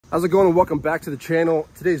How's it going, and welcome back to the channel.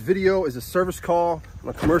 Today's video is a service call on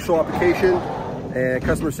a commercial application, and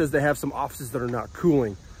customer says they have some offices that are not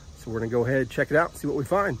cooling. So we're gonna go ahead, check it out, see what we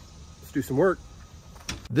find. Let's do some work.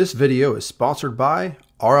 This video is sponsored by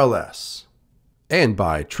RLS and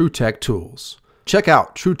by TruTech Tools. Check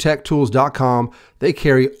out TruTechTools.com. They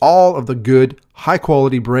carry all of the good, high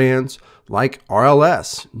quality brands like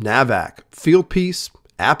RLS, Navac, Fieldpiece,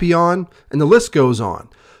 Appion, and the list goes on.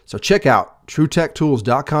 So check out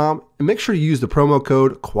TruTechTools.com and make sure to use the promo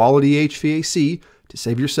code qualityhvac to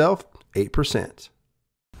save yourself 8%.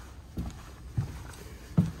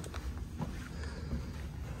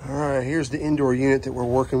 All right, here's the indoor unit that we're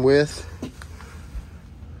working with.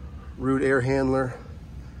 Root air handler.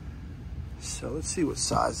 So let's see what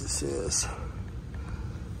size this is.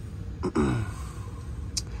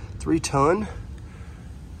 3 ton.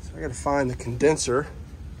 So I gotta find the condenser.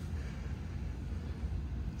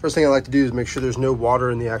 First thing I like to do is make sure there's no water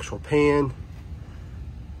in the actual pan.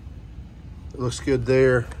 It looks good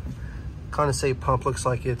there. Condensate pump looks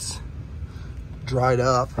like it's dried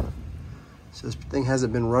up. So this thing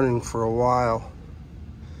hasn't been running for a while.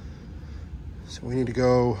 So we need to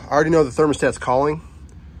go, I already know the thermostat's calling.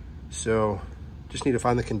 So just need to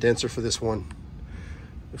find the condenser for this one.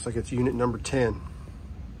 Looks like it's unit number 10.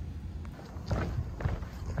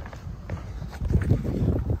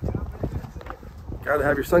 Gotta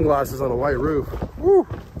have your sunglasses on a white roof. Woo!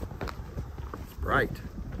 It's bright.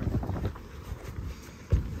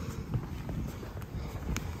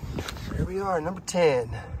 Here we are, number 10.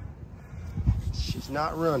 She's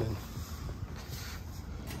not running.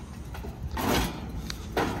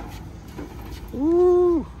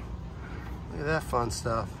 Woo! Look at that fun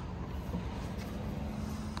stuff.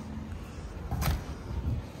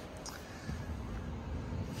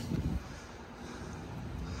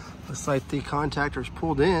 Looks like the contactor's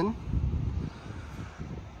pulled in.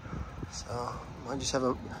 So might just have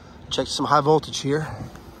a check some high voltage here.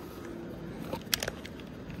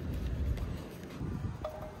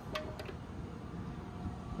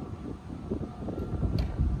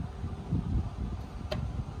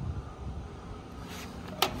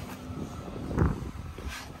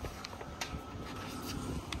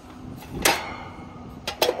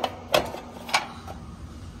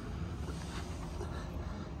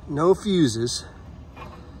 No fuses.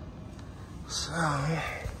 So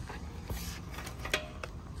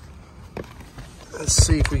let's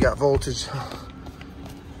see if we got voltage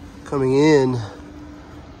coming in.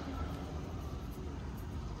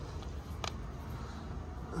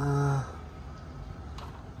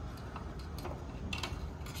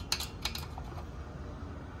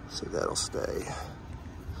 See, that'll stay.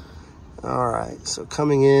 All right, so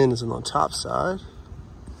coming in is on the top side.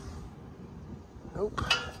 Nope.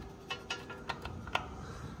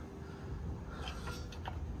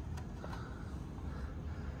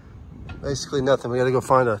 Basically nothing. We got to go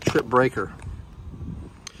find a trip breaker.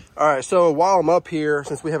 All right, so while I'm up here,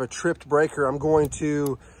 since we have a tripped breaker, I'm going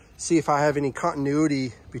to see if I have any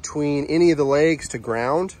continuity between any of the legs to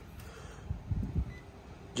ground,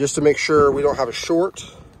 just to make sure we don't have a short.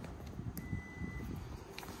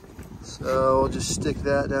 So we'll just stick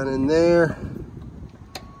that down in there.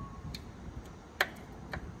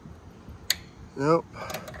 Nope.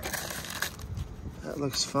 That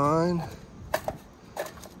looks fine.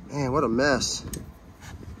 Man, what a mess.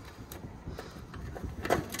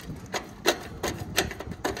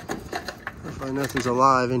 Hopefully nothing's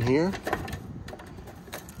alive in here.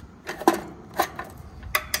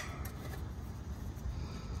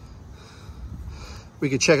 We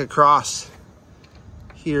could check across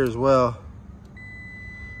here as well.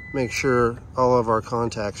 Make sure all of our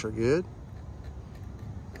contacts are good.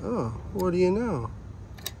 Oh, what do you know?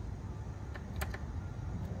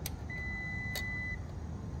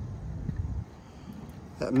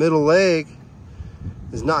 That middle leg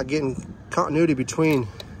is not getting continuity between.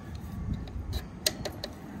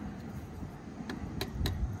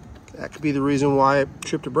 That could be the reason why it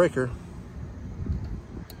tripped a breaker.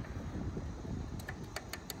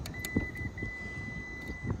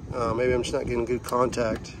 Maybe I'm just not getting good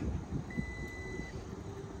contact.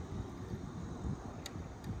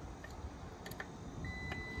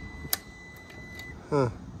 Huh.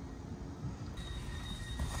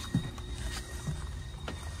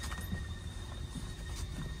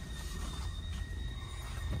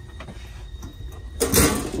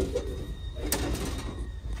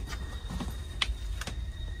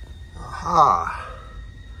 Aha.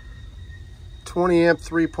 20 amp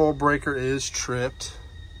 3-pole breaker is tripped.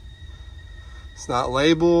 It's not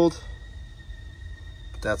labeled,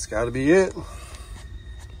 but that's got to be it.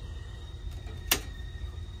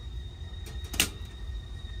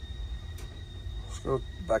 Go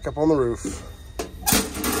back up on the roof.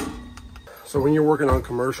 So when you're working on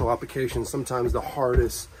commercial applications, sometimes the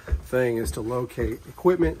hardest thing is to locate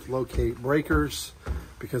equipment, locate breakers,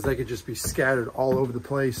 because they could just be scattered all over the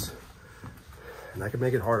place, and that could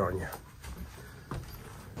make it hard on you.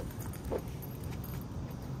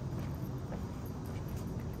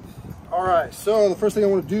 All right, so the first thing I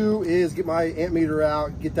want to do is get my amp meter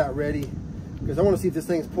out, get that ready, because I want to see if this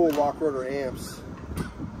thing's pulling lock rotor amps.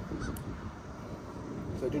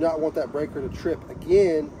 So I do not want that breaker to trip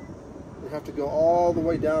again. You have to go all the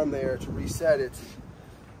way down there to reset it.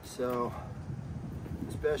 So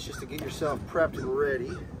it's best just to get yourself prepped and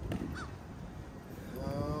ready.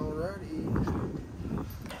 Alrighty.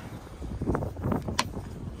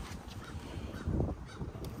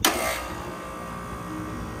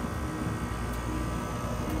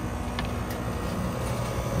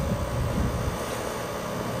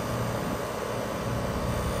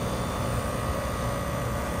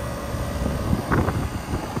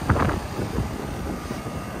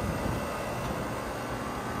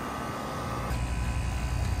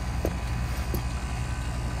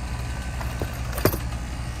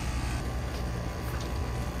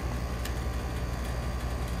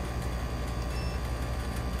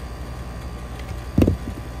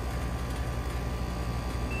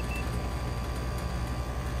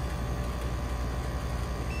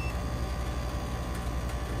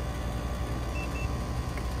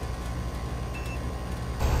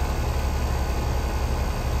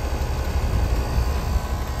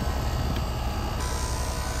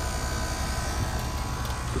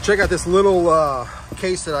 Check out this little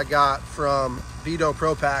case that I got from Veto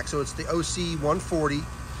Pro Pack. So it's the OC 140.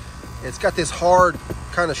 It's got this hard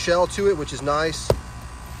kind of shell to it, which is nice.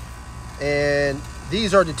 And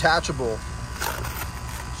these are detachable,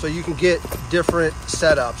 so you can get different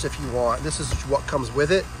setups if you want. This is what comes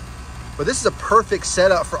with it. But this is a perfect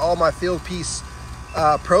setup for all my Fieldpiece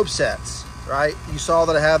probe sets, right? You saw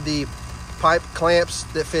that I have the pipe clamps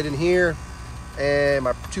that fit in here, and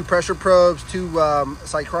my 2 pressure probes, 2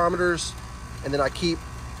 psychrometers, and then I keep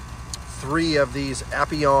 3 of these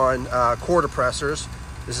Appion quarter pressors.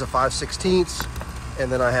 This is a 5/16, and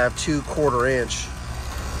then I have 2 1/4 inch,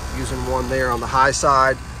 using one there on the high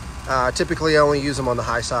side. Typically I only use them on the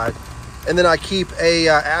high side. And then I keep a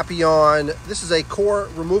Appion, this is a core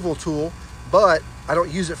removal tool, but I don't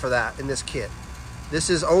use it for that in this kit. This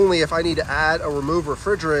is only if I need to add or remove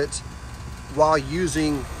refrigerant while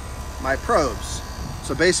using my probes.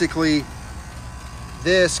 So basically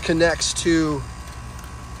this connects to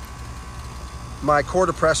my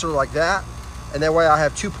quarter pressor like that, and that way I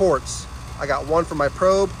have 2 ports. I got one for my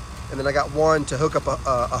probe, and then I got one to hook up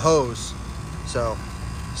a hose. So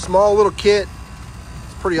small little kit,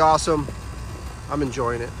 it's pretty awesome. I'm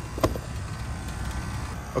enjoying it.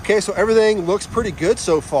 Okay, so everything looks pretty good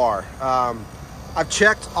so far. I've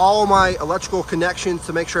checked all my electrical connections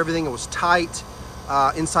to make sure everything was tight.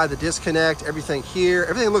 Inside the disconnect, everything here,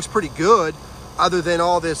 everything looks pretty good, other than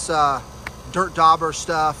all this dirt dauber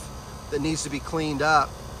stuff that needs to be cleaned up.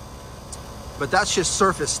 But that's just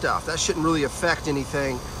surface stuff. That shouldn't really affect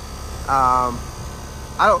anything. I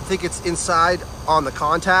don't think it's inside on the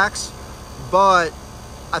contacts, but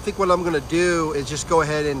I think what I'm gonna do is just go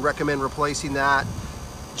ahead and recommend replacing that,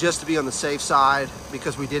 just to be on the safe side,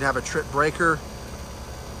 because we did have a trip breaker.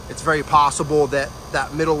 It's very possible that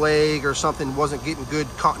that middle leg or something wasn't getting good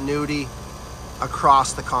continuity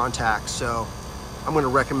across the contacts. So I'm going to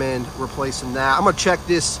recommend replacing that. I'm going to check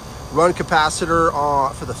this run capacitor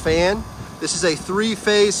for the fan. This is a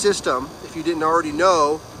 3-phase system, if you didn't already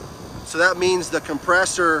know. So that means the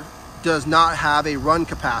compressor does not have a run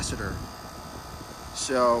capacitor.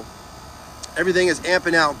 So everything is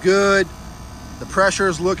amping out good. The pressure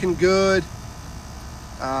is looking good.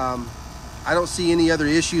 I don't see any other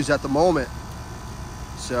issues at the moment.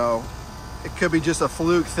 So it could be just a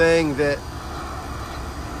fluke thing that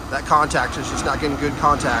that contactor is just not getting good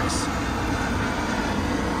contacts.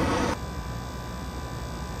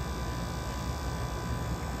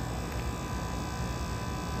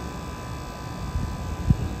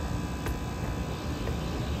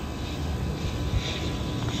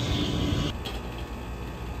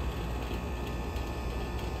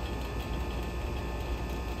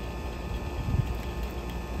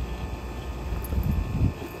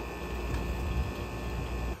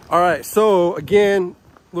 All right, so again,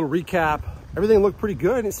 a little recap. Everything looked pretty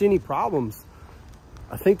good. I didn't see any problems.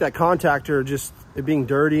 I think that contactor, just it being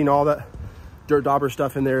dirty and all that dirt dauber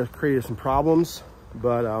stuff in there, created some problems.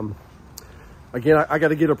 But again, I got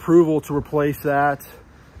to get approval to replace that.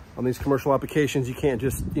 On these commercial applications, you can't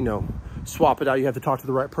just, you know, swap it out. You have to talk to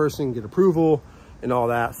the right person, get approval. and all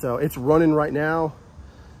that. So it's running right now.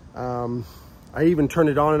 I even turned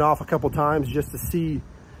it on and off a couple times just to see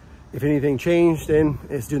if anything changed, and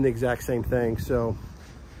it's doing the exact same thing. So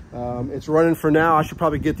it's running for now. I should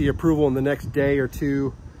probably get the approval in the next day or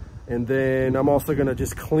two. And then I'm also gonna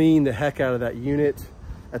just clean the heck out of that unit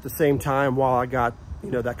at the same time while I got,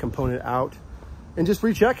 you know, that component out, and just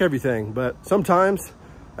recheck everything. But sometimes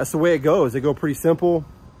that's the way it goes. They go pretty simple.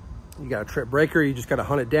 You got a trip breaker, you just gotta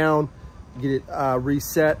hunt it down, get it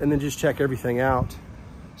reset, and then just check everything out.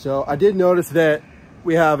 So I did notice that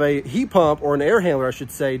we have a heat pump, or an air handler, I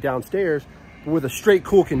should say, downstairs with a straight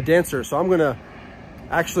cool condenser. So I'm gonna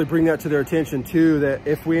actually bring that to their attention too, that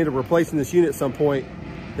if we end up replacing this unit at some point,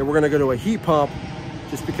 that we're gonna go to a heat pump,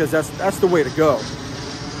 just because that's the way to go.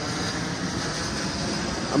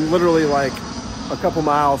 I'm literally like a couple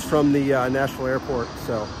miles from the Nashville airport,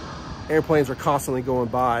 so airplanes are constantly going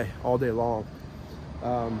by all day long.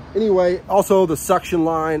 Anyway, also the suction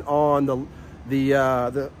line on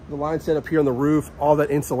the line set up here on the roof, all that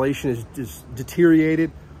insulation is just deteriorated.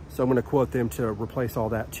 So I'm gonna quote them to replace all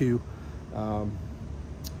that too. But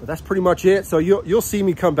that's pretty much it. So you'll see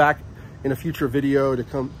me come back in a future video to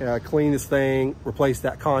come clean this thing, replace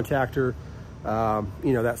that contactor,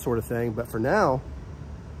 you know, that sort of thing. But for now,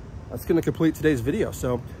 that's gonna complete today's video.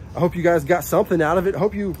 So I hope you guys got something out of it. I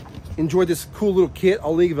hope you enjoyed this cool little kit.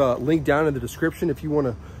 I'll leave a link down in the description if you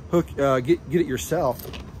wanna get it yourself.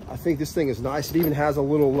 I think this thing is nice. It even has a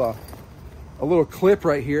little clip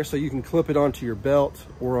right here, so you can clip it onto your belt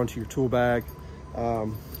or onto your tool bag.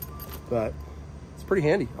 But it's pretty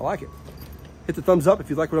handy. I like it. Hit the thumbs up if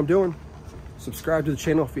you like what I'm doing. Subscribe to the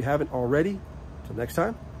channel if you haven't already. Until next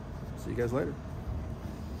time, see you guys later.